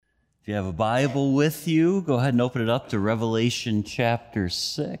you have a Bible with you, go ahead and open it up to Revelation chapter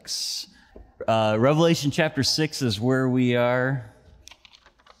 6. Revelation chapter 6 is where we are.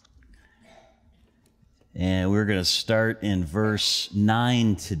 And we're going to start in verse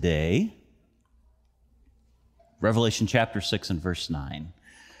 9 today. Revelation chapter 6 and verse 9.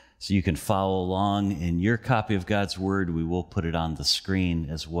 So you can follow along in your copy of God's Word. We will put it on the screen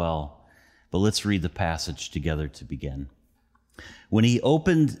as well. But let's read the passage together to begin. When he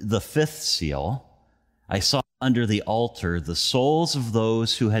opened the fifth seal, I saw under the altar the souls of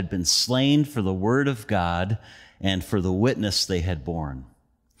those who had been slain for the word of God and for the witness they had borne.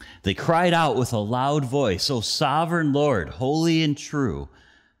 They cried out with a loud voice, "O sovereign Lord, holy and true,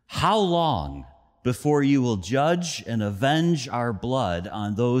 how long before you will judge and avenge our blood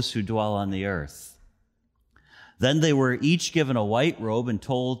on those who dwell on the earth?" Then they were each given a white robe and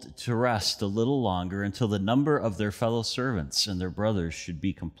told to rest a little longer until the number of their fellow servants and their brothers should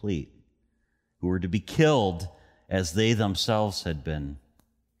be complete, who were to be killed as they themselves had been.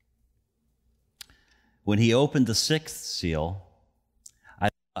 When he opened the sixth seal, I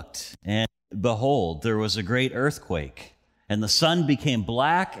looked, and behold, there was a great earthquake, and the sun became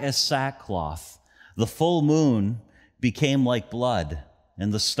black as sackcloth. The full moon became like blood,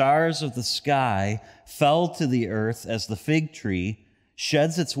 and the stars of the sky fell to the earth as the fig tree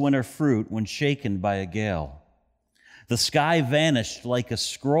sheds its winter fruit when shaken by a gale. The sky vanished like a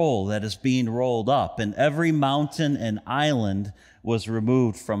scroll that is being rolled up, and every mountain and island was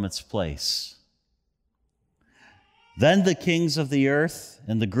removed from its place. Then the kings of the earth,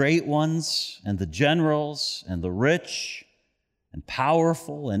 and the great ones, and the generals, and the rich, and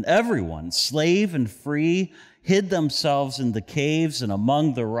powerful, and everyone, slave and free, hid themselves in the caves and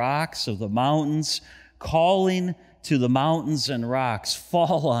among the rocks of the mountains, calling to the mountains and rocks,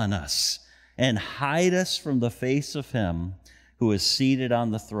 "Fall on us and hide us from the face of him who is seated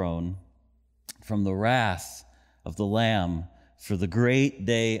on the throne, from the wrath of the Lamb, for the great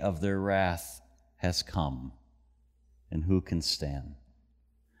day of their wrath has come. And who can stand?"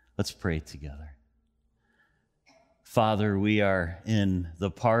 Let's pray together. Father, we are in the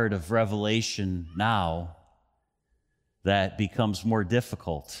part of Revelation now that becomes more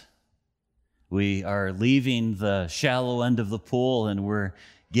difficult. We are leaving the shallow end of the pool and we're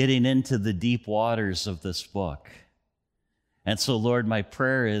getting into the deep waters of this book. And so, Lord, my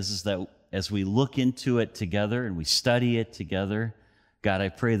prayer is that as we look into it together and we study it together, God, I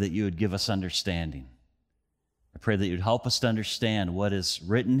pray that you would give us understanding. I pray that you'd help us to understand what is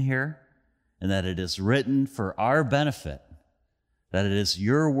written here and that it is written for our benefit, that it is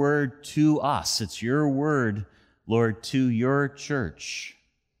your word to us. It's your word, Lord, to your church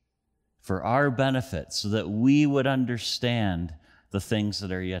for our benefit so that we would understand the things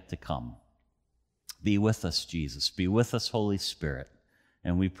that are yet to come. Be with us, Jesus. Be with us, Holy Spirit.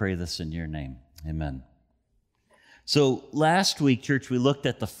 And we pray this in your name. Amen. So last week, church, we looked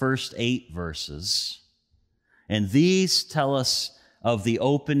at the first 8 verses, and these tell us of the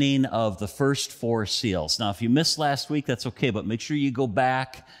opening of the first 4 seals. Now, if you missed last week, that's okay, but make sure you go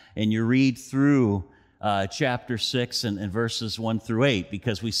back and you read through chapter 6 and verses 1 through 8,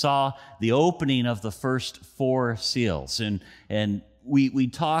 because we saw the opening of the first 4 seals. And we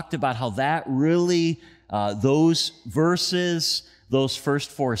talked about how that really, those verses, those first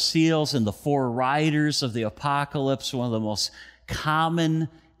 4 seals and the 4 riders of the apocalypse, one of the most common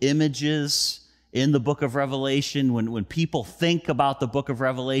images in the book of Revelation. When people think about the book of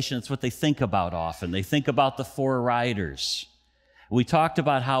Revelation, it's what they think about often. They think about the 4 riders. We talked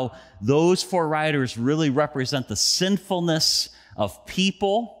about how those 4 riders really represent the sinfulness of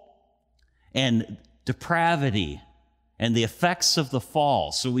people and depravity and the effects of the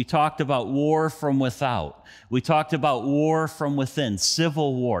fall. So we talked about war from without. We talked about war from within,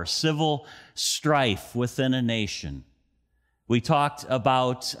 civil war, civil strife within a nation. We talked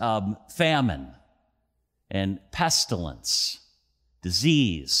about famine and pestilence,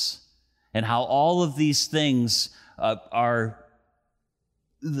 disease, and how all of these things are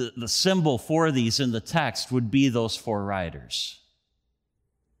the symbol for these in the text would be those 4 riders.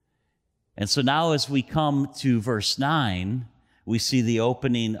 And so now as we come to verse 9, we see the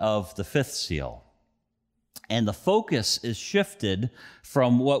opening of the 5th seal. And the focus is shifted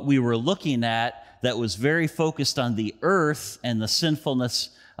from what we were looking at that was very focused on the earth and the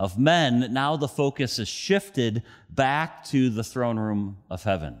sinfulness of men. Now the focus is shifted back to the throne room of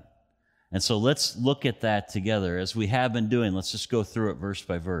heaven. And so let's look at that together. As we have been doing, let's just go through it verse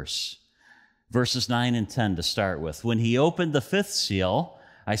by verse. Verses 9 and 10 to start with. When he opened the 5th seal,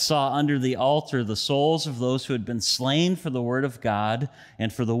 I saw under the altar the souls of those who had been slain for the word of God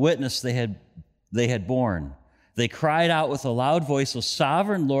and for the witness they had borne. They cried out with a loud voice, O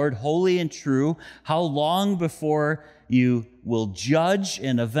sovereign Lord, holy and true, how long before you will judge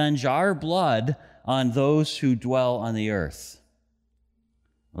and avenge our blood on those who dwell on the earth?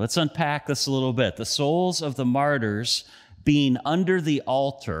 Let's unpack this a little bit. The souls of the martyrs being under the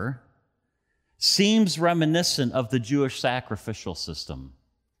altar seems reminiscent of the Jewish sacrificial system.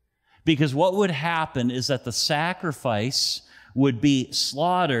 Because what would happen is that the sacrifice would be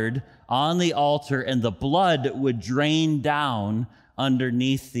slaughtered on the altar and the blood would drain down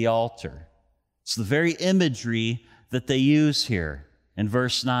underneath the altar. It's the very imagery that they use here in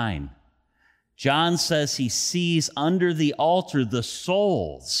verse 9. John says he sees under the altar the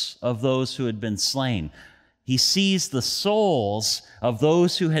souls of those who had been slain. He sees the souls of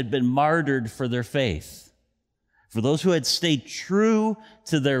those who had been martyred for their faith, for those who had stayed true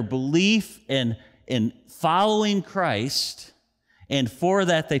to their belief in following Christ, and for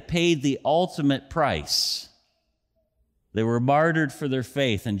that they paid the ultimate price. They were martyred for their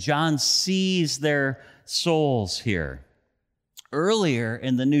faith, and John sees their souls here. Earlier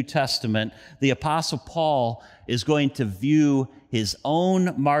in the New Testament, the Apostle Paul is going to view his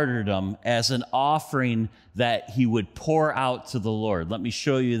own martyrdom as an offering that he would pour out to the Lord. Let me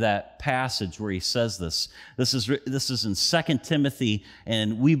show you that passage where he says this. This is in 2 Timothy,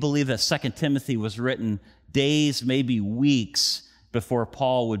 and we believe that 2 Timothy was written days, maybe weeks, before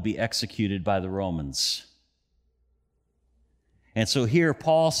Paul would be executed by the Romans. And so here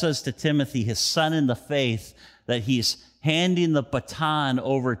Paul says to Timothy, his son in the faith, that he's handing the baton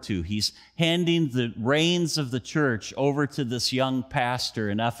over to. He's handing the reins of the church over to this young pastor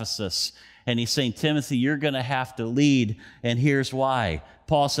in Ephesus. And he's saying, Timothy, you're going to have to lead. And here's why.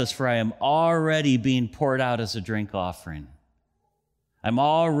 Paul says, for I am already being poured out as a drink offering. I'm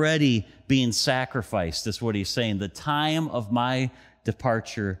already being sacrificed, is what he's saying. The time of my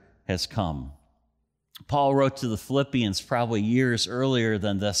departure has come. Paul wrote to the Philippians probably years earlier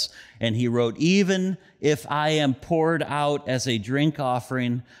than this, and he wrote, even if I am poured out as a drink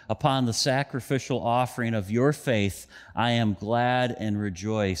offering upon the sacrificial offering of your faith, I am glad and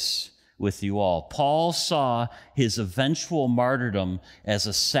rejoice with you all. Paul saw his eventual martyrdom as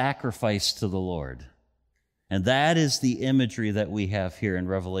a sacrifice to the Lord. And that is the imagery that we have here in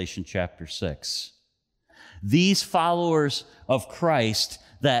Revelation chapter 6. These followers of Christ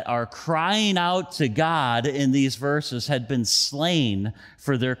that are crying out to God in these verses had been slain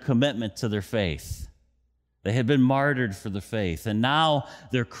for their commitment to their faith. They had been martyred for the faith, and now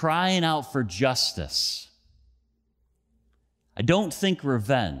they're crying out for justice. I don't think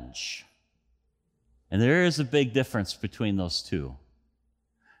revenge. And there is a big difference between those two.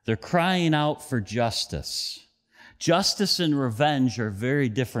 They're crying out for justice. Justice and revenge are very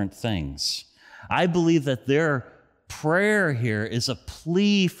different things. I believe that their prayer here is a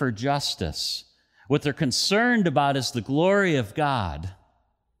plea for justice. What they're concerned about is the glory of God,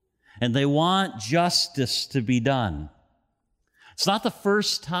 and they want justice to be done. It's not the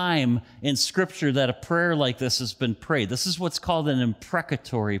first time in Scripture that a prayer like this has been prayed. This is what's called an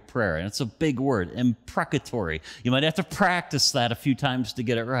imprecatory prayer, and it's a big word, imprecatory. You might have to practice that a few times to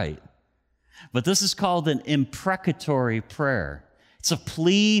get it right. But this is called an imprecatory prayer. It's a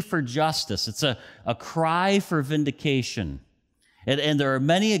plea for justice. It's a cry for vindication. And there are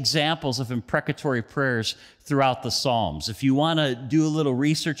many examples of imprecatory prayers throughout the Psalms. If you want to do a little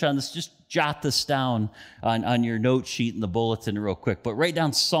research on this, just jot this down on your note sheet in the bulletin real quick. But write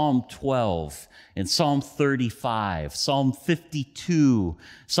down Psalm 12 and Psalm 35, Psalm 52,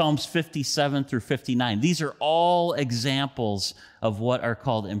 Psalms 57 through 59. These are all examples of what are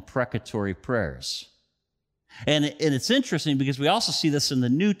called imprecatory prayers. And it's interesting because we also see this in the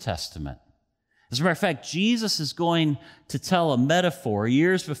New Testament. As a matter of fact, Jesus is going to tell a metaphor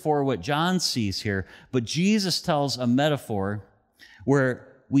years before what John sees here, but Jesus tells a metaphor where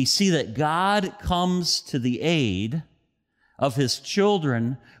we see that God comes to the aid of his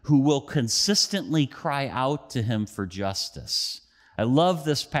children who will consistently cry out to him for justice. I love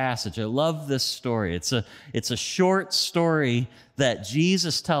this passage. I love this story. It's a short story that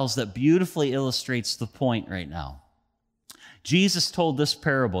Jesus tells that beautifully illustrates the point right now. Jesus told this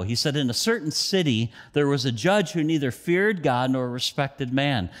parable. He said, in a certain city, there was a judge who neither feared God nor respected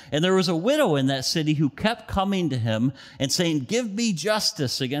man. And there was a widow in that city who kept coming to him and saying, give me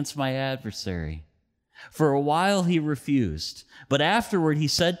justice against my adversary. For a while he refused. But afterward he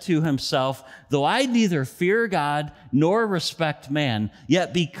said to himself, though I neither fear God nor respect man,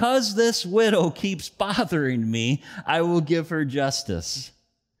 yet because this widow keeps bothering me, I will give her justice,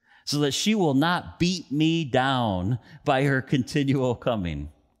 so that she will not beat me down by her continual coming.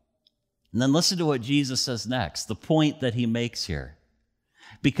 And then listen to what Jesus says next, the point that he makes here.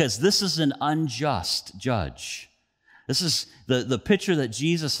 because this is an unjust judge. This is the picture that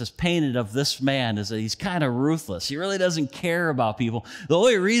Jesus has painted of this man is that he's kind of ruthless. He really doesn't care about people. The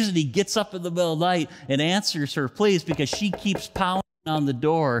only reason he gets up in the middle of the night and answers her plea is because she keeps pounding on the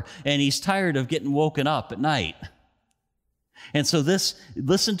door, and he's tired of getting woken up at night. And so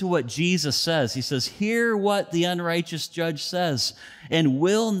listen to what Jesus says. He says, hear what the unrighteous judge says, and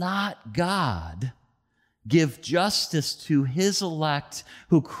will not God give justice to his elect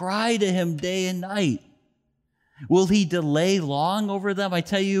who cry to him day and night? Will he delay long over them? I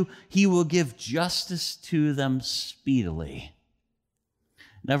tell you, he will give justice to them speedily.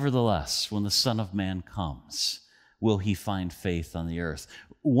 Nevertheless, when the Son of Man comes, will he find faith on the earth?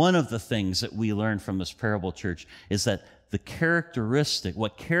 One of the things that we learn from this parable, church, is that what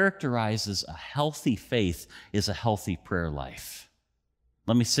characterizes a healthy faith is a healthy prayer life.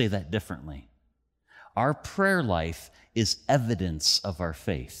 Let me say that differently. Our prayer life is evidence of our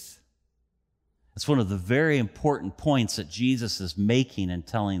faith. It's one of the very important points that Jesus is making in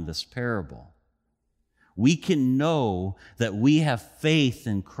telling this parable. We can know that we have faith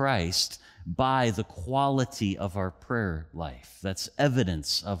in Christ by the quality of our prayer life. That's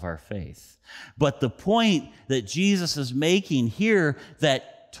evidence of our faith. But the point that Jesus is making here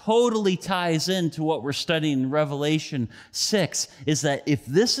that totally ties into what we're studying in Revelation 6 is that if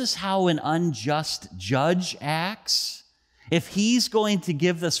this is how an unjust judge acts, if he's going to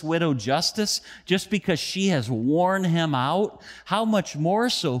give this widow justice just because she has worn him out, how much more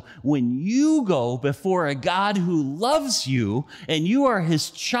so when you go before a God who loves you and you are his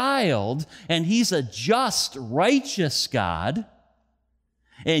child and he's a just, righteous God,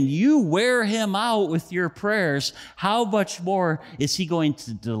 and you wear him out with your prayers, how much more is he going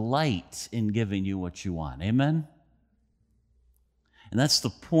to delight in giving you what you want? Amen? And that's the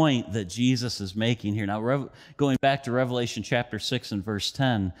point that Jesus is making here. Now, going back to Revelation chapter 6 and verse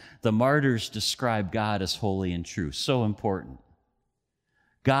 10, the martyrs describe God as holy and true. So important.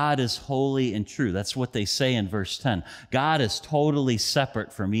 God is holy and true. That's what they say in verse 10. God is totally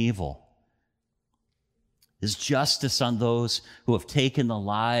separate from evil. His justice on those who have taken the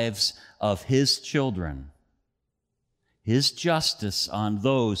lives of his children. His justice on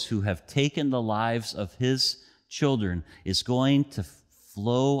those who have taken the lives of his children is going to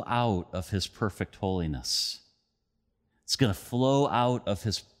flow out of his perfect holiness. It's going to flow out of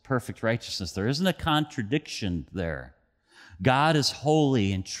his perfect righteousness. There isn't a contradiction there. God is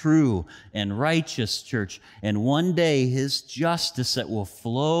holy and true and righteous, church, and one day his justice that will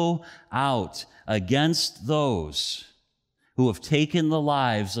flow out against those who have taken the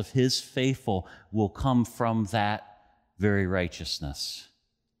lives of his faithful will come from that very righteousness,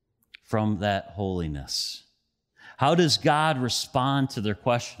 from that holiness. How does God respond to their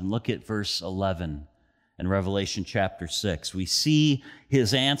question? Look at verse 11 in Revelation chapter 6. We see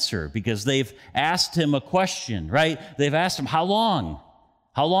his answer because they've asked him a question, right? They've asked him, how long?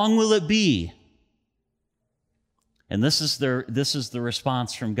 How long will it be? And this is the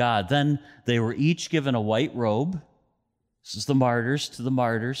response from God. Then they were each given a white robe. This is the martyrs to the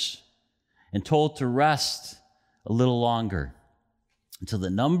martyrs, and told to rest a little longer, until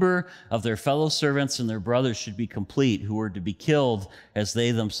the number of their fellow servants and their brothers should be complete, who were to be killed as they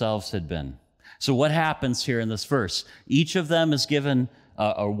themselves had been. So what happens here in this verse? Each of them is given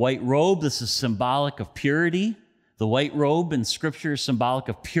a white robe. This is symbolic of purity. The white robe in Scripture is symbolic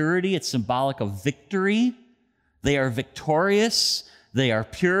of purity. It's symbolic of victory. They are victorious. They are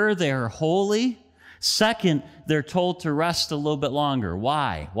pure. They are holy. Second, they're told to rest a little bit longer.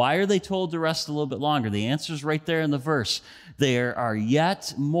 Why? Why are they told to rest a little bit longer? The answer is right there in the verse. There are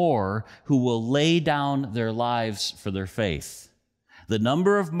yet more who will lay down their lives for their faith. The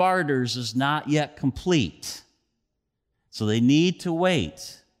number of martyrs is not yet complete, so they need to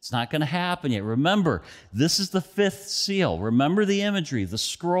wait. It's not going to happen yet. Remember, this is the fifth seal. Remember the imagery, the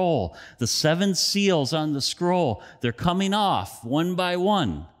scroll, the 7 seals on the scroll. They're coming off one by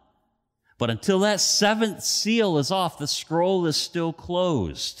one. But until that 7th seal is off, the scroll is still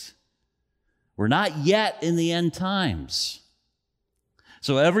closed. We're not yet in the end times.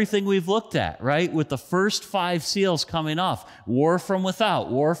 So everything we've looked at, right, with the first 5 seals coming off, war from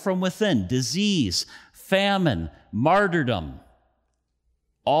without, war from within, disease, famine, martyrdom,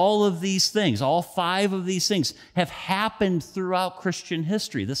 all of these things, all 5 of these things have happened throughout Christian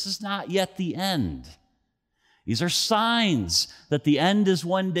history. This is not yet the end. These are signs that the end is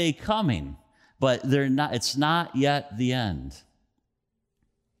one day coming, but it's not yet the end.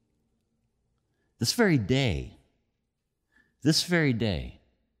 This very day,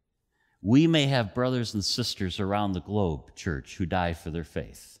 we may have brothers and sisters around the globe, church, who die for their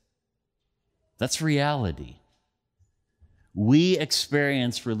faith. That's reality. We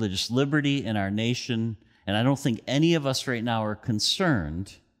experience religious liberty in our nation, and I don't think any of us right now are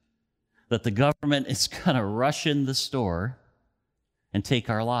concerned that the government is going to rush in the store and take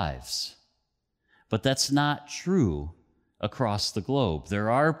our lives. But that's not true across the globe. There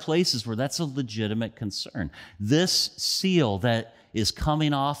are places where that's a legitimate concern. This seal that is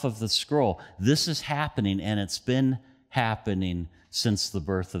coming off of the scroll, this is happening, and it's been happening since the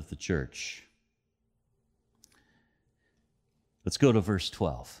birth of the church. Let's go to verse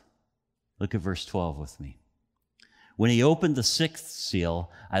 12. Look at verse 12 with me. When he opened the sixth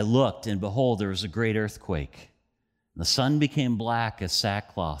seal, I looked, and behold, there was a great earthquake. The sun became black as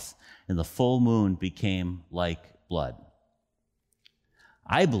sackcloth, and the full moon became like blood.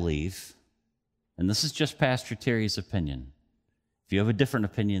 I believe, and this is just Pastor Terry's opinion. If you have a different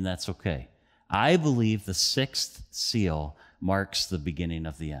opinion, that's okay. I believe the sixth seal marks the beginning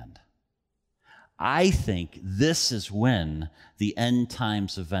of the end. I think this is when the end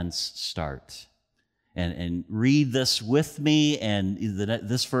times events start. And read this with me and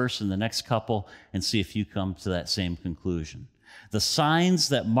this verse and the next couple and see if you come to that same conclusion. The signs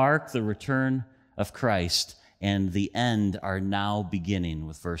that mark the return of Christ and the end are now beginning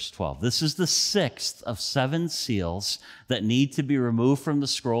with verse 12. This is the sixth of 7 seals that need to be removed from the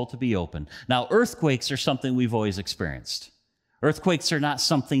scroll to be opened. Now, earthquakes are something we've always experienced. Earthquakes are not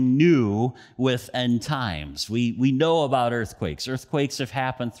something new with end times. We know about earthquakes. Earthquakes have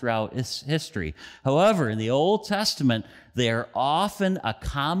happened throughout history. However, in the Old Testament, they are often a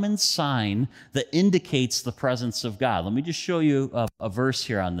common sign that indicates the presence of God. Let me just show you a verse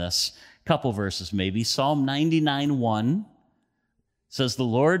here on this, a couple verses maybe. Psalm 99:1 says, "The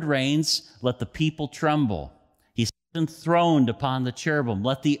Lord reigns, let the people tremble. He's enthroned upon the cherubim.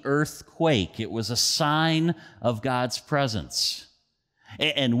 Let the earth quake." It was a sign of God's presence.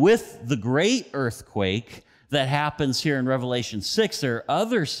 And with the great earthquake that happens here in Revelation 6, there are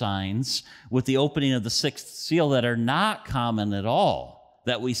other signs with the opening of the sixth seal that are not common at all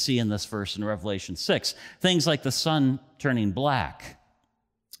that we see in this verse in Revelation 6. Things like the sun turning black,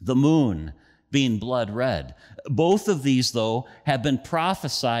 the moon being blood red. Both of these, though, have been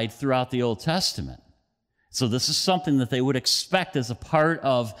prophesied throughout the Old Testament. So this is something that they would expect as a part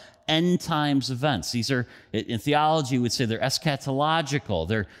of end times events. These are, in theology, we would say they're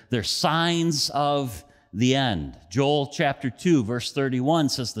eschatological. They're signs of the end. Joel chapter 2, verse 31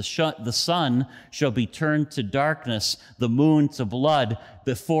 says, the sun shall be turned to darkness, the moon to blood,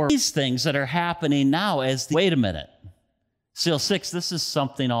 before these things that are happening now wait a minute. Seal 6, this is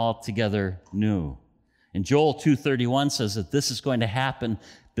something altogether new. And Joel 2:31 says that this is going to happen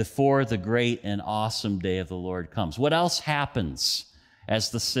before the great and awesome day of the Lord comes. What else happens as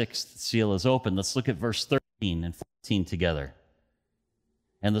the sixth seal is opened? Let's look at verse 13 and 14 together.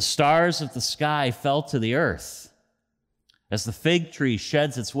 "And the stars of the sky fell to the earth, as the fig tree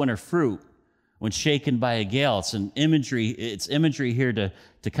sheds its winter fruit when shaken by a gale." It's imagery here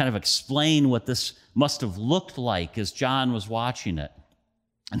to kind of explain what this must have looked like as John was watching it.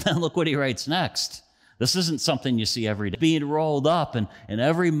 And then look what he writes next. This isn't something you see every day. Being rolled up, and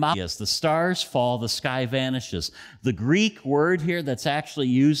every mountain, as the stars fall, the sky vanishes. The Greek word here that's actually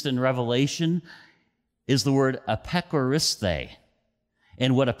used in Revelation is the word apekoristhe.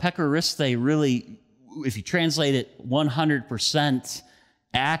 And what apekoristhe really, if you translate it 100%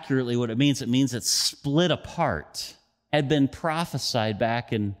 accurately, what it means it's split apart. It had been prophesied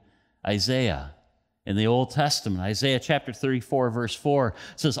back in Isaiah. In the Old Testament, Isaiah chapter 34, verse 4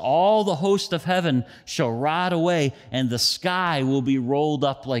 says, "All the host of heaven shall rot away, and the sky will be rolled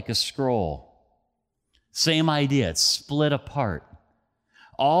up like a scroll." Same idea, it's split apart.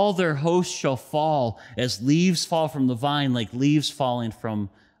 "All their hosts shall fall as leaves fall from the vine, like leaves falling from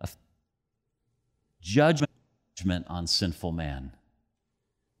a judgment on sinful man.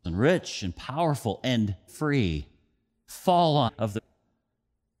 And rich and powerful and free fall on of the..."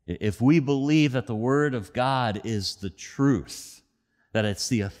 If we believe that the Word of God is the truth, that it's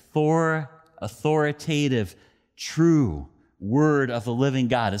the authoritative, true Word of the living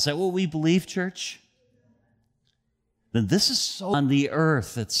God, is that what we believe, church? Then this is so on the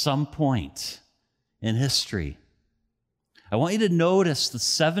earth at some point in history. I want you to notice the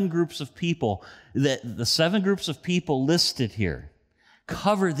 7 groups of people, that the 7 groups of people listed here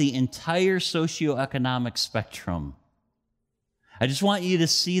cover the entire socioeconomic spectrum. I just want you to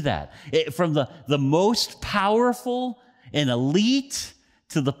see that. From the most powerful and elite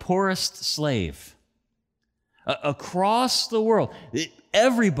to the poorest slave. Across the world,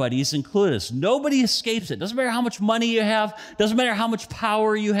 everybody's included. Nobody escapes it. Doesn't matter how much money you have. Doesn't matter how much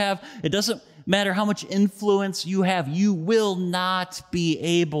power you have. It doesn't matter how much influence you have. You will not be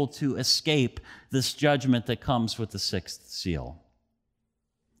able to escape this judgment that comes with the sixth seal.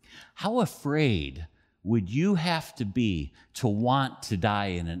 How afraid would you have to be to want to die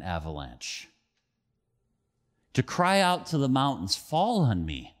in an avalanche? To cry out to the mountains, fall on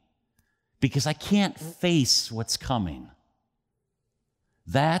me, because I can't face what's coming.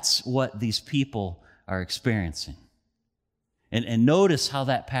 That's what these people are experiencing. And notice how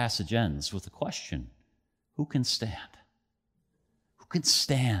that passage ends with a question: who can stand? Who can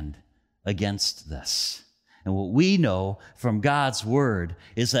stand against this? And what we know from God's word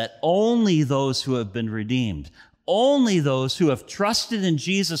is that only those who have been redeemed, only those who have trusted in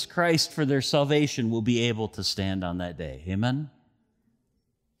Jesus Christ for their salvation will be able to stand on that day. Amen?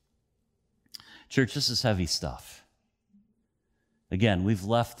 Church, this is heavy stuff. Again, we've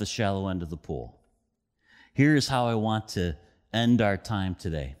left the shallow end of the pool. Here's how I want to end our time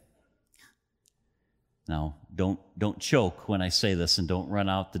today. Now, don't choke when I say this, and don't run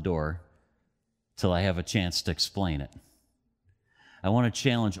out the door till I have a chance to explain it. I want to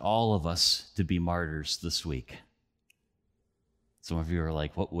challenge all of us to be martyrs this week. Some of you are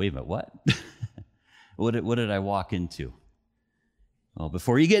like, "What? Wait a minute, what?" What did I walk into? Well,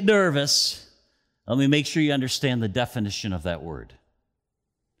 before you get nervous, let me make sure you understand the definition of that word,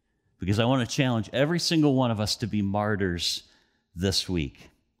 because I want to challenge every single one of us to be martyrs this week.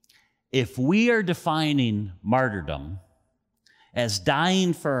 If we are defining martyrdom as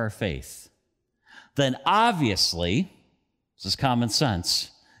dying for our faith, then obviously, this is common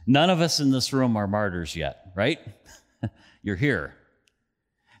sense, none of us in this room are martyrs yet, right? You're here.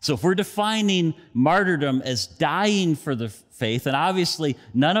 So if we're defining martyrdom as dying for the faith, and obviously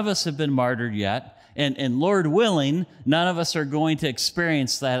none of us have been martyred yet, and Lord willing, none of us are going to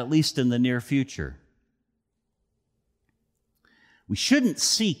experience that, at least in the near future. We shouldn't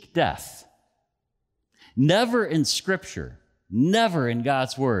seek death. Never in Scripture, never in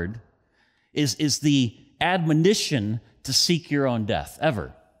God's Word is the admonition to seek your own death,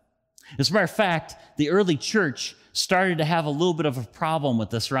 ever. As a matter of fact, the early church started to have a little bit of a problem with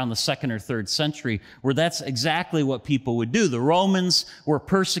this around the 2nd or 3rd century, where that's exactly what people would do. The Romans were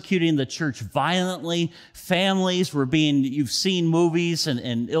persecuting the church violently. Families were being, you've seen movies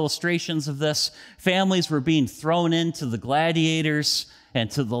and illustrations of this, families were being thrown into the gladiators and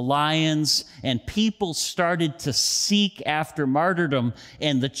to the lions, and people started to seek after martyrdom,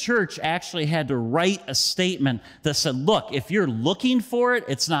 and the church actually had to write a statement that said, look, if you're looking for it,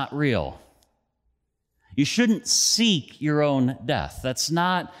 it's not real. You shouldn't seek your own death. That's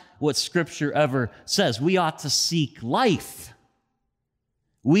not what Scripture ever says. We ought to seek life.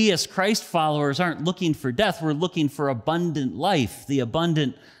 We as Christ followers aren't looking for death. We're looking for abundant life, the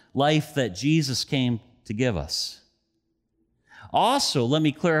abundant life that Jesus came to give us. Also, let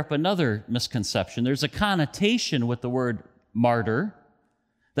me clear up another misconception. There's a connotation with the word martyr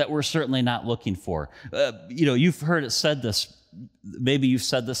that we're certainly not looking for. You've heard it said this. Maybe you've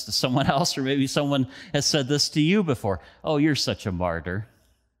said this to someone else, or maybe someone has said this to you before. Oh, you're such a martyr.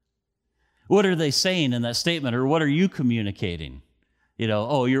 What are they saying in that statement, or what are you communicating?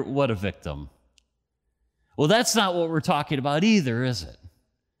 Oh, you're what a victim. Well, that's not what we're talking about either, is it?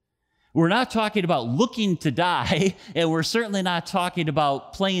 We're not talking about looking to die, and we're certainly not talking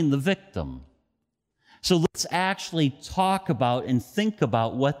about playing the victim. So let's actually talk about and think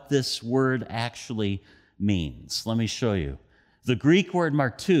about what this word actually means. Let me show you. The Greek word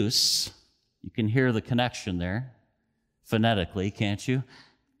martus, you can hear the connection there phonetically, can't you?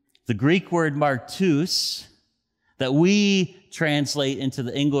 The Greek word martus that we translate into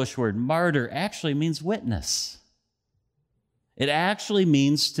the English word martyr actually means witness. It actually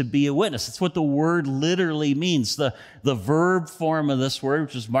means to be a witness. It's what the word literally means. The verb form of this word,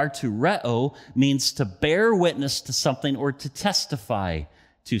 which is martureo, means to bear witness to something or to testify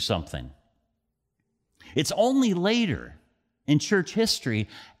to something. It's only later in church history,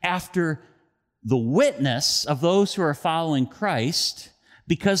 after the witness of those who are following Christ,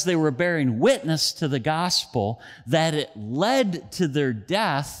 because they were bearing witness to the gospel, that it led to their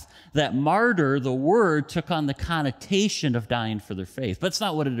death. That martyr, the word, took on the connotation of dying for their faith. But that's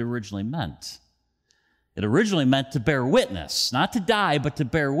not what it originally meant. It originally meant to bear witness, not to die, but to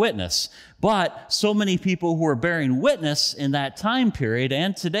bear witness. But so many people who were bearing witness in that time period,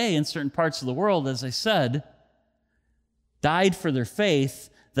 and today in certain parts of the world, as I said, died for their faith,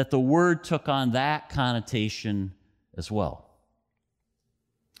 that the word took on that connotation as well.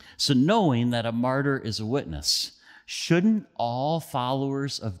 So knowing that a martyr is a witness, shouldn't all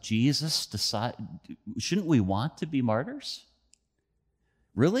followers of Jesus decide, shouldn't we want to be martyrs?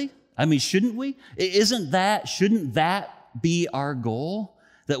 Really? I mean, shouldn't we? Shouldn't that be our goal?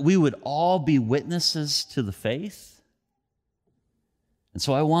 That we would all be witnesses to the faith? And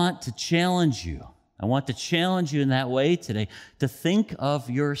so I want to challenge you. I want to challenge you in that way today to think of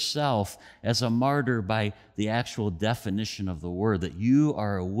yourself as a martyr by the actual definition of the word, that you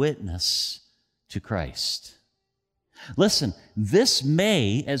are a witness to Christ. Listen, this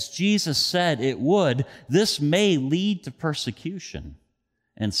may, as Jesus said it would, this may lead to persecution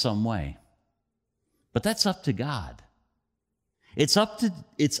in some way. But that's up to God. It's up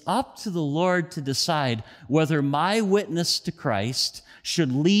to the Lord to decide whether my witness to Christ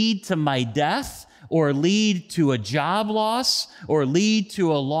should lead to my death, or lead to a job loss, or lead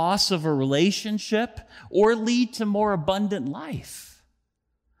to a loss of a relationship, or lead to more abundant life.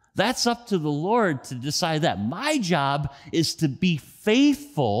 That's up to the Lord to decide that. My job is to be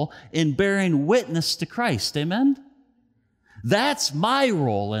faithful in bearing witness to Christ. Amen? That's my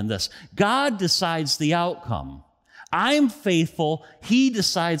role in this. God decides the outcome. I'm faithful. He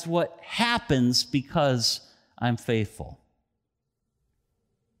decides what happens because I'm faithful.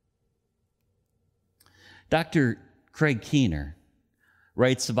 Dr. Craig Keener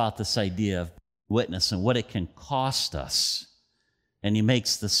writes about this idea of witness and what it can cost us. And he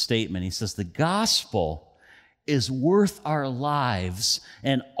makes this statement. He says, the gospel is worth our lives,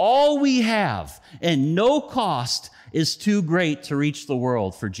 and all we have, and no cost is too great to reach the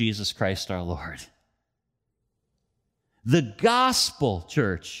world for Jesus Christ our Lord. The gospel,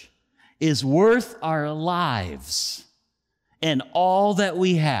 church, is worth our lives and all that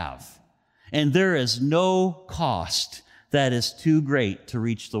we have. And there is no cost that is too great to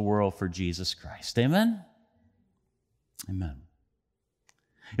reach the world for Jesus Christ. Amen? Amen.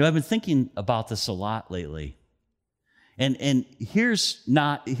 You know, I've been thinking about this a lot lately. And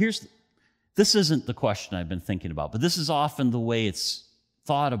this isn't the question I've been thinking about, but this is often the way it's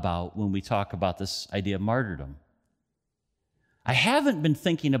thought about when we talk about this idea of martyrdom. I haven't been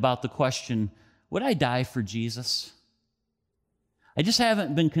thinking about the question, would I die for Jesus? I just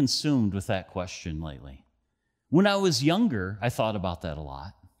haven't been consumed with that question lately. When I was younger, I thought about that a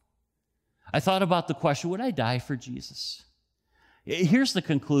lot. I thought about the question, would I die for Jesus? Here's the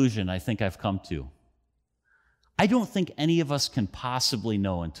conclusion I think I've come to. I don't think any of us can possibly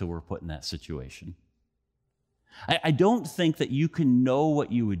know until we're put in that situation. I don't think that you can know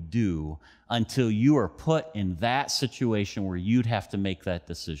what you would do until you are put in that situation where you'd have to make that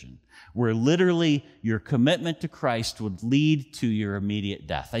decision, where literally your commitment to Christ would lead to your immediate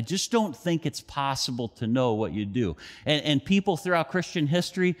death. I just don't think it's possible to know what you do. And people throughout Christian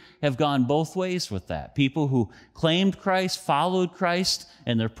history have gone both ways with that. People who claimed Christ, followed Christ,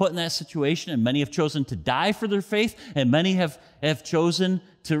 and they're put in that situation, and many have chosen to die for their faith, and many have chosen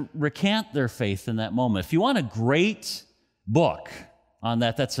to recant their faith in that moment. If you want a great book on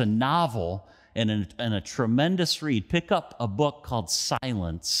that, that's a novel and a tremendous read. Pick up a book called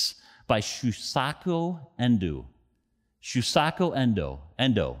Silence by Shusaku Endo. Shusaku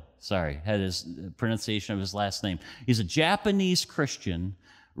Endo, had his pronunciation of his last name. He's a Japanese Christian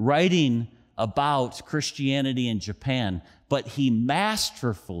writing about Christianity in Japan, but he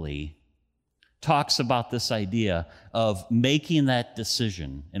masterfully talks about this idea of making that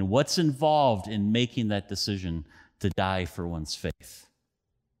decision and what's involved in making that decision to die for one's faith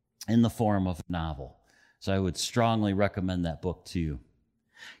in the form of a novel. So I would strongly recommend that book to you.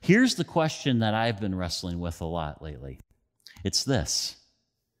 Here's the question that I've been wrestling with a lot lately. It's this: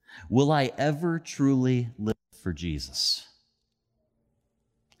 will I ever truly live for Jesus?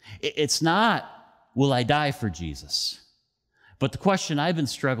 It's not, will I die for Jesus? But the question I've been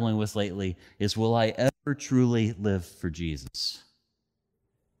struggling with lately is, will I ever truly live for Jesus?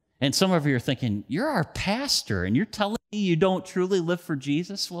 And some of you are thinking, you're our pastor, and you're telling me you don't truly live for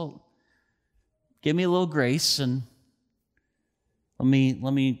Jesus? Well, give me a little grace, and let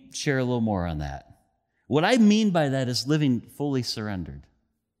me share a little more on that. What I mean by that is living fully surrendered.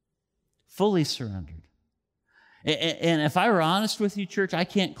 Fully surrendered. And if I were honest with you, church, I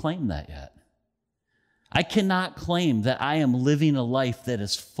can't claim that yet. I cannot claim that I am living a life that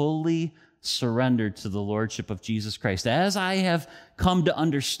is fully surrendered to the Lordship of Jesus Christ. As I have come to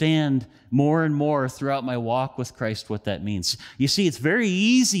understand more and more throughout my walk with Christ what that means. You see, it's very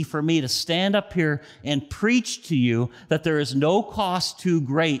easy for me to stand up here and preach to you that there is no cost too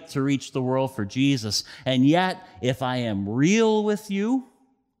great to reach the world for Jesus. And yet, if I am real with you,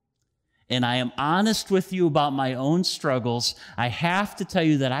 and I am honest with you about my own struggles, I have to tell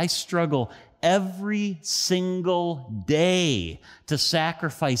you that I struggle every single day to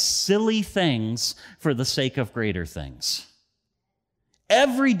sacrifice silly things for the sake of greater things.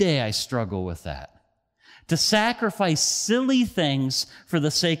 Every day I struggle with that. To sacrifice silly things for the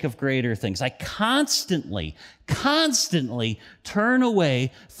sake of greater things. I constantly turn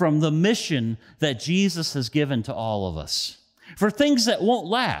away from the mission that Jesus has given to all of us. for things that won't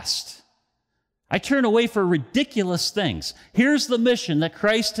last. I turn away for ridiculous things. Here's the mission that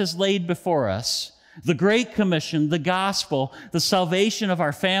Christ has laid before us: the Great Commission, the gospel, the salvation of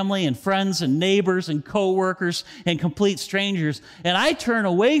our family and friends and neighbors and co-workers and complete strangers. And I turn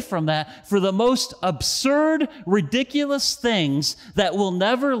away from that for the most absurd, ridiculous things that will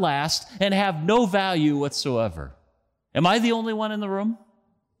never last and have no value whatsoever. Am I the only one in the room?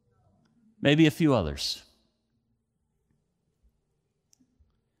 Maybe a few others.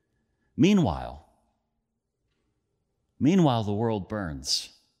 Meanwhile, the world burns.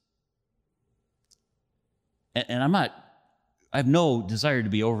 And I have no desire to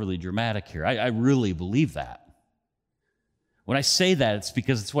be overly dramatic here. I really believe that. When I say that, it's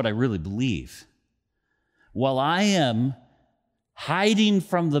because it's what I really believe. While I am hiding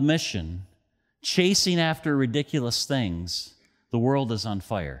from the mission, chasing after ridiculous things, the world is on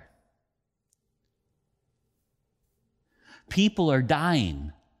fire. People are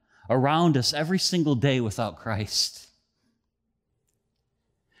dying around us every single day without Christ.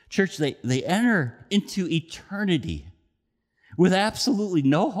 Church, they enter into eternity with absolutely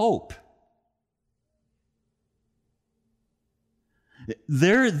no hope.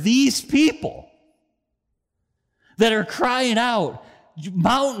 They're these people that are crying out,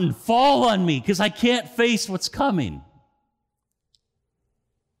 "Mountain, fall on me, because I can't face what's coming."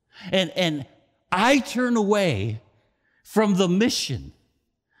 And I turn away from the mission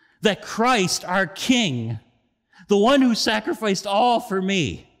that Christ, our King, the one who sacrificed all for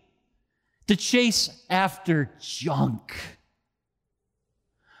me, to chase after junk.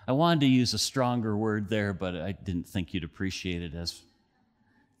 I wanted to use a stronger word there, but I didn't think you'd appreciate it as...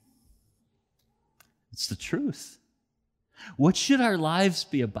 It's the truth. What should our lives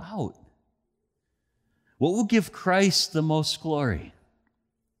be about? What will give Christ the most glory?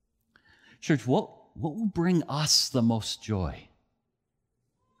 Church, what will bring us the most joy?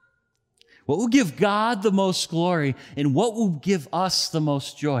 What will give God the most glory, and what will give us the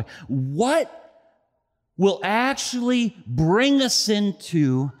most joy? What will actually bring us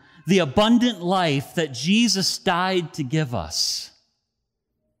into the abundant life that Jesus died to give us?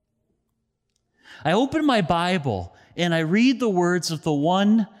 I open my Bible and I read the words of the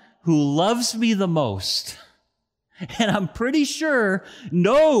one who loves me the most, and I'm pretty sure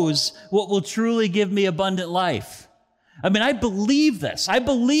knows what will truly give me abundant life. I mean, I believe this. I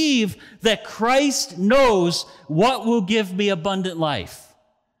believe that Christ knows what will give me abundant life.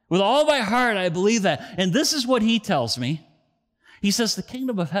 With all my heart, I believe that. And this is what he tells me. He says, the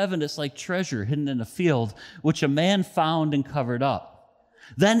kingdom of heaven is like treasure hidden in a field, which a man found and covered up.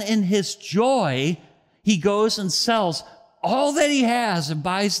 Then in his joy, he goes and sells all that he has and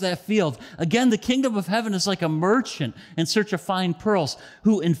buys that field. Again, the kingdom of heaven is like a merchant in search of fine pearls,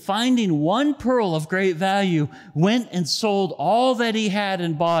 who in finding one pearl of great value went and sold all that he had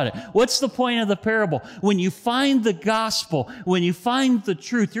and bought it. What's the point of the parable? When you find the gospel, when you find the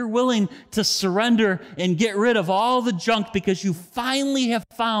truth, you're willing to surrender and get rid of all the junk because you finally have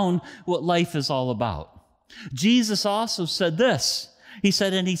found what life is all about. Jesus also said this. He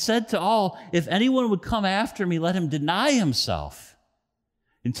said to all, if anyone would come after me, let him deny himself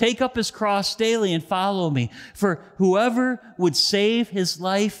and take up his cross daily and follow me. For whoever would save his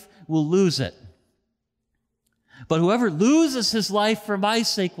life will lose it. But whoever loses his life for my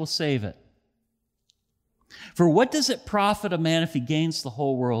sake will save it. For what does it profit a man if he gains the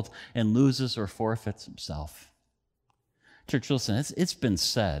whole world and loses or forfeits himself? Church, listen, it's been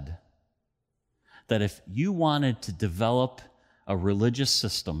said that if you wanted to develop a religious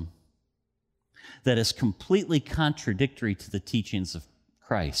system that is completely contradictory to the teachings of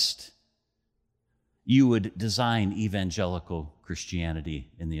Christ, you would design evangelical Christianity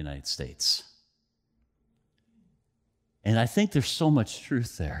in the United States. And I think there's so much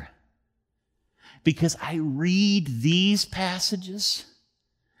truth there, because I read these passages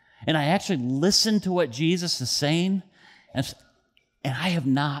and I actually listen to what Jesus is saying, and I have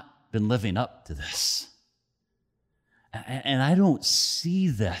not been living up to this. And I don't see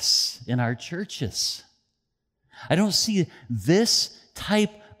this in our churches. I don't see this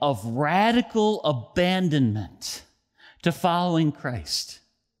type of radical abandonment to following Christ.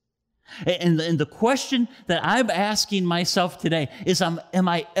 And the question that I'm asking myself today is, am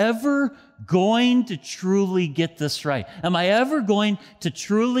I ever going to truly get this right? Am I ever going to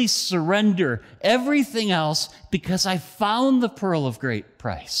truly surrender everything else because I found the pearl of great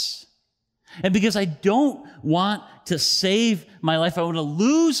price? And because I don't want to save my life, I want to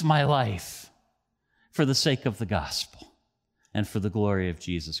lose my life for the sake of the gospel and for the glory of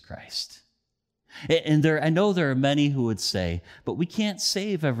Jesus Christ. And I know there are many who would say, but we can't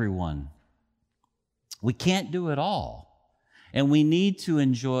save everyone. We can't do it all. and we need to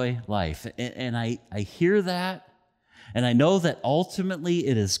enjoy life. And I hear that, and I know that ultimately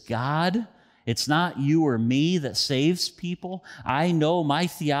it is God. It's not you or me that saves people. I know my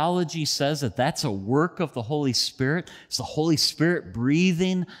theology says that that's a work of the Holy Spirit. It's the Holy Spirit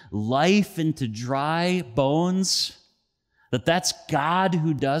breathing life into dry bones, that's God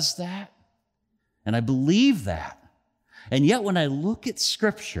who does that. And I believe that. And yet when I look at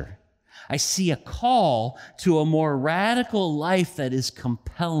Scripture, I see a call to a more radical life that is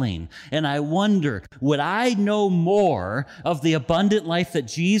compelling. And I wonder, would I know more of the abundant life that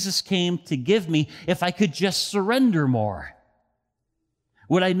Jesus came to give me if I could just surrender more?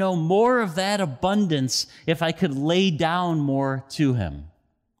 Would I know more of that abundance if I could lay down more to Him?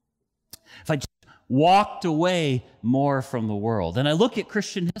 If I just walked away more from the world? And I look at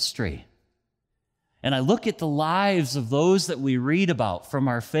Christian history, and I look at the lives of those that we read about from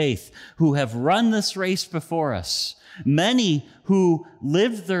our faith who have run this race before us. Many who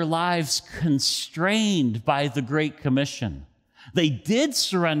lived their lives constrained by the Great Commission. They did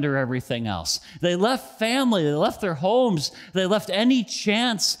surrender everything else. They left family, they left their homes, they left any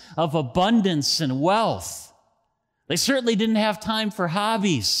chance of abundance and wealth. They certainly didn't have time for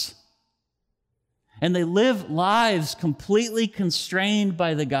hobbies. And they lived lives completely constrained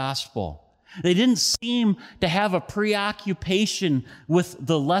by the gospel. They didn't seem to have a preoccupation with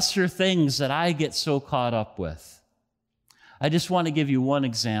the lesser things that I get so caught up with. I just want to give you one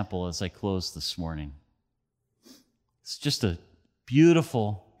example as I close this morning. It's just a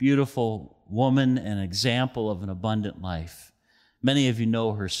beautiful, beautiful woman, an example of an abundant life. Many of you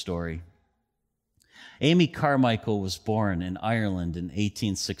know her story. Amy Carmichael was born in Ireland in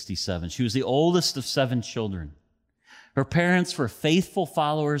 1867. She was the oldest of 7 children. Her parents were faithful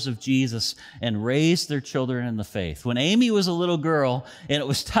followers of Jesus and raised their children in the faith. When Amy was a little girl and it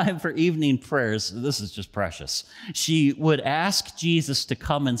was time for evening prayers, this is just precious, she would ask Jesus to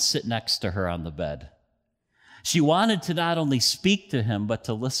come and sit next to her on the bed. She wanted to not only speak to him, but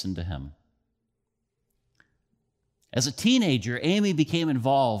to listen to him. As a teenager, Amy became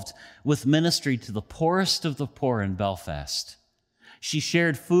involved with ministry to the poorest of the poor in Belfast. She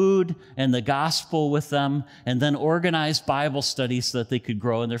shared food and the gospel with them and then organized Bible studies so that they could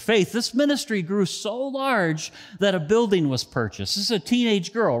grow in their faith. This ministry grew so large that a building was purchased. This is a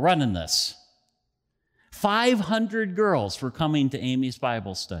teenage girl running this. 500 girls were coming to Amy's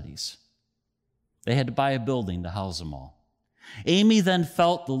Bible studies. They had to buy a building to house them all. Amy then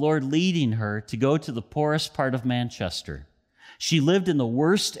felt the Lord leading her to go to the poorest part of Manchester. She lived in the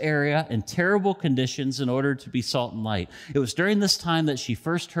worst area in terrible conditions in order to be salt and light. It was during this time that she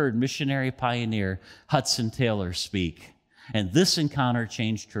first heard missionary pioneer Hudson Taylor speak, and this encounter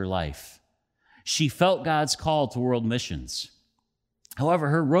changed her life. She felt God's call to world missions. However,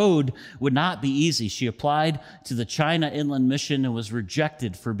 her road would not be easy. She applied to the China Inland Mission and was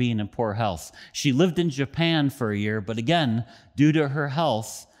rejected for being in poor health. She lived in Japan for a year, but again, due to her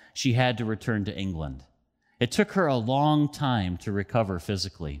health, she had to return to England. It took her a long time to recover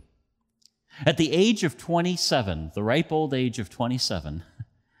physically. At the age of 27, the ripe old age of 27,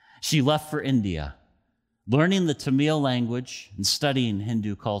 she left for India, learning the Tamil language and studying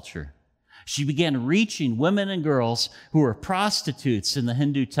Hindu culture. She began reaching women and girls who were prostitutes in the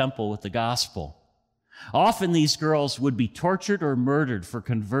Hindu temple with the gospel. Often these girls would be tortured or murdered for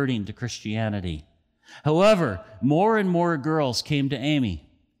converting to Christianity. However, more and more girls came to Amy.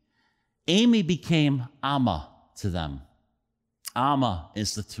 Amy became Amma to them. Amma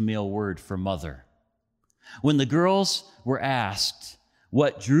is the Tamil word for mother. When the girls were asked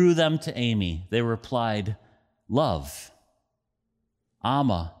what drew them to Amy, they replied, love.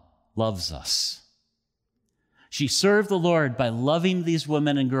 Amma loves us. She served the Lord by loving these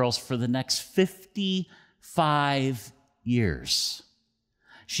women and girls for the next 55 years.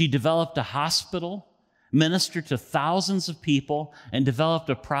 She developed a hospital, ministered to thousands of people, and developed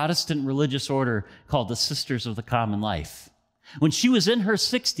a Protestant religious order called the Sisters of the Common Life. When she was in her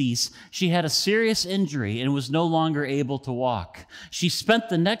 60s, she had a serious injury and was no longer able to walk. She spent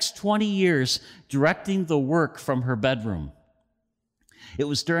the next 20 years directing the work from her bedroom. It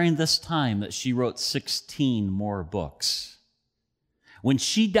was during this time that she wrote 16 more books. When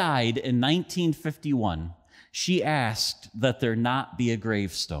she died in 1951, she asked that there not be a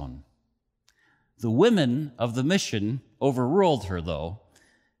gravestone. The women of the mission overruled her, though,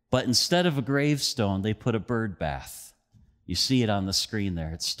 but instead of a gravestone, they put a bird bath. You see it on the screen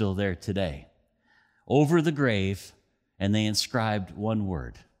there. It's still there today. Over the grave, and they inscribed one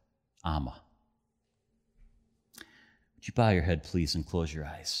word, Amma. Would you bow your head, please, and close your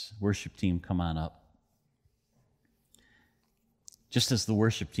eyes? Worship team, come on up. Just as the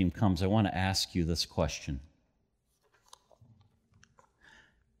worship team comes, I want to ask you this question.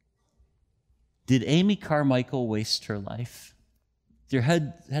 Did Amy Carmichael waste her life? With your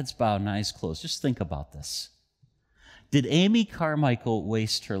heads bowed and eyes closed, just think about this. Did Amy Carmichael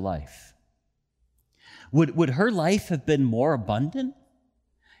waste her life? Would her life have been more abundant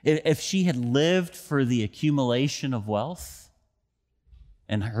if she had lived for the accumulation of wealth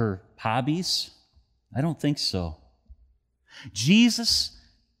and her hobbies? I don't think so. Jesus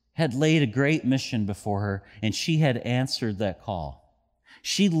had laid a great mission before her, and she had answered that call.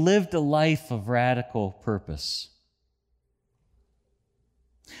 She lived a life of radical purpose.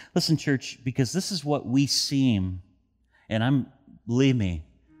 Listen, church, because this is what we seem, and believe me,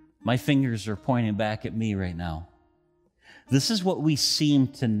 my fingers are pointing back at me right now. This is what we seem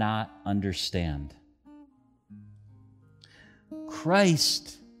to not understand.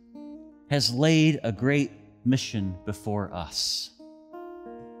 Christ has laid a great mission before us.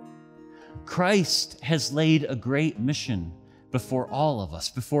 Christ has laid a great mission before all of us,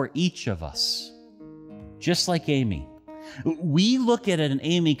 before each of us, just like Amy. We look at an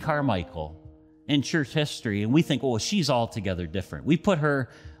Amy Carmichael in church history and we think, oh, she's altogether different. We put her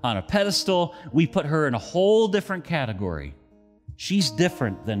on a pedestal. We put her in a whole different category. She's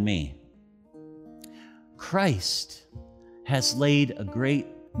different than me. Christ has laid a great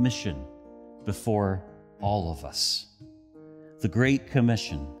mission before all of us. The Great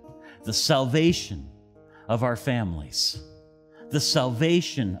Commission, the salvation of our families, the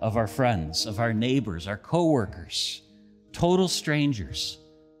salvation of our friends, of our neighbors, our coworkers, total strangers,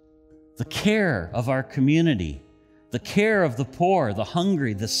 the care of our community, the care of the poor, the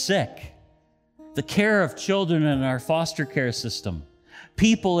hungry, the sick, the care of children in our foster care system,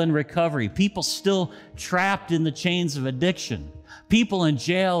 people in recovery, people still trapped in the chains of addiction, people in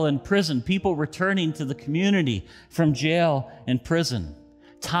jail and prison, people returning to the community from jail and prison.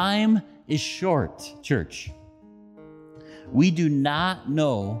 Time is short, church. We do not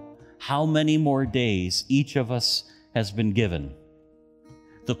know how many more days each of us has been given.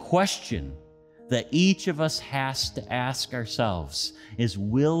 The question that each of us has to ask ourselves is,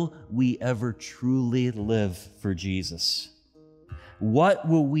 will we ever truly live for Jesus? What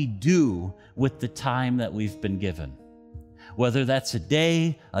will we do with the time that we've been given? Whether that's a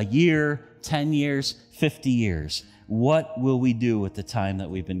day, a year, 10 years, 50 years, what will we do with the time that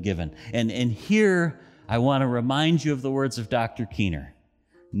we've been given? And here, I want to remind you of the words of Dr. Keener.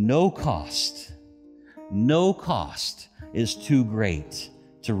 No cost is too great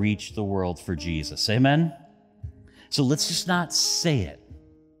to reach the world for Jesus. Amen? So let's just not say it.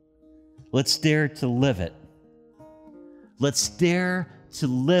 Let's dare to live it. Let's dare to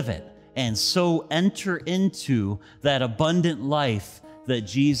live it and so enter into that abundant life that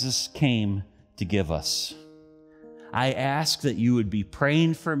Jesus came to give us. I ask that you would be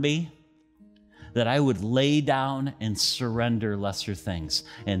praying for me, that I would lay down and surrender lesser things.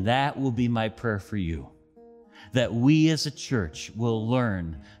 And that will be my prayer for you, that we as a church will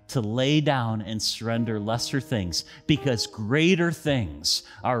learn to lay down and surrender lesser things, because greater things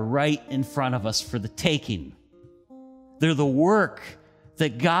are right in front of us for the taking. They're the work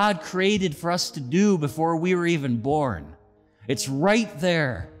that God created for us to do before we were even born. It's right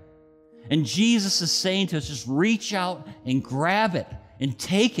there. And Jesus is saying to us, just reach out and grab it and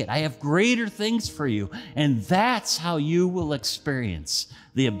take it. I have greater things for you. And that's how you will experience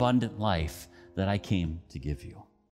the abundant life that I came to give you.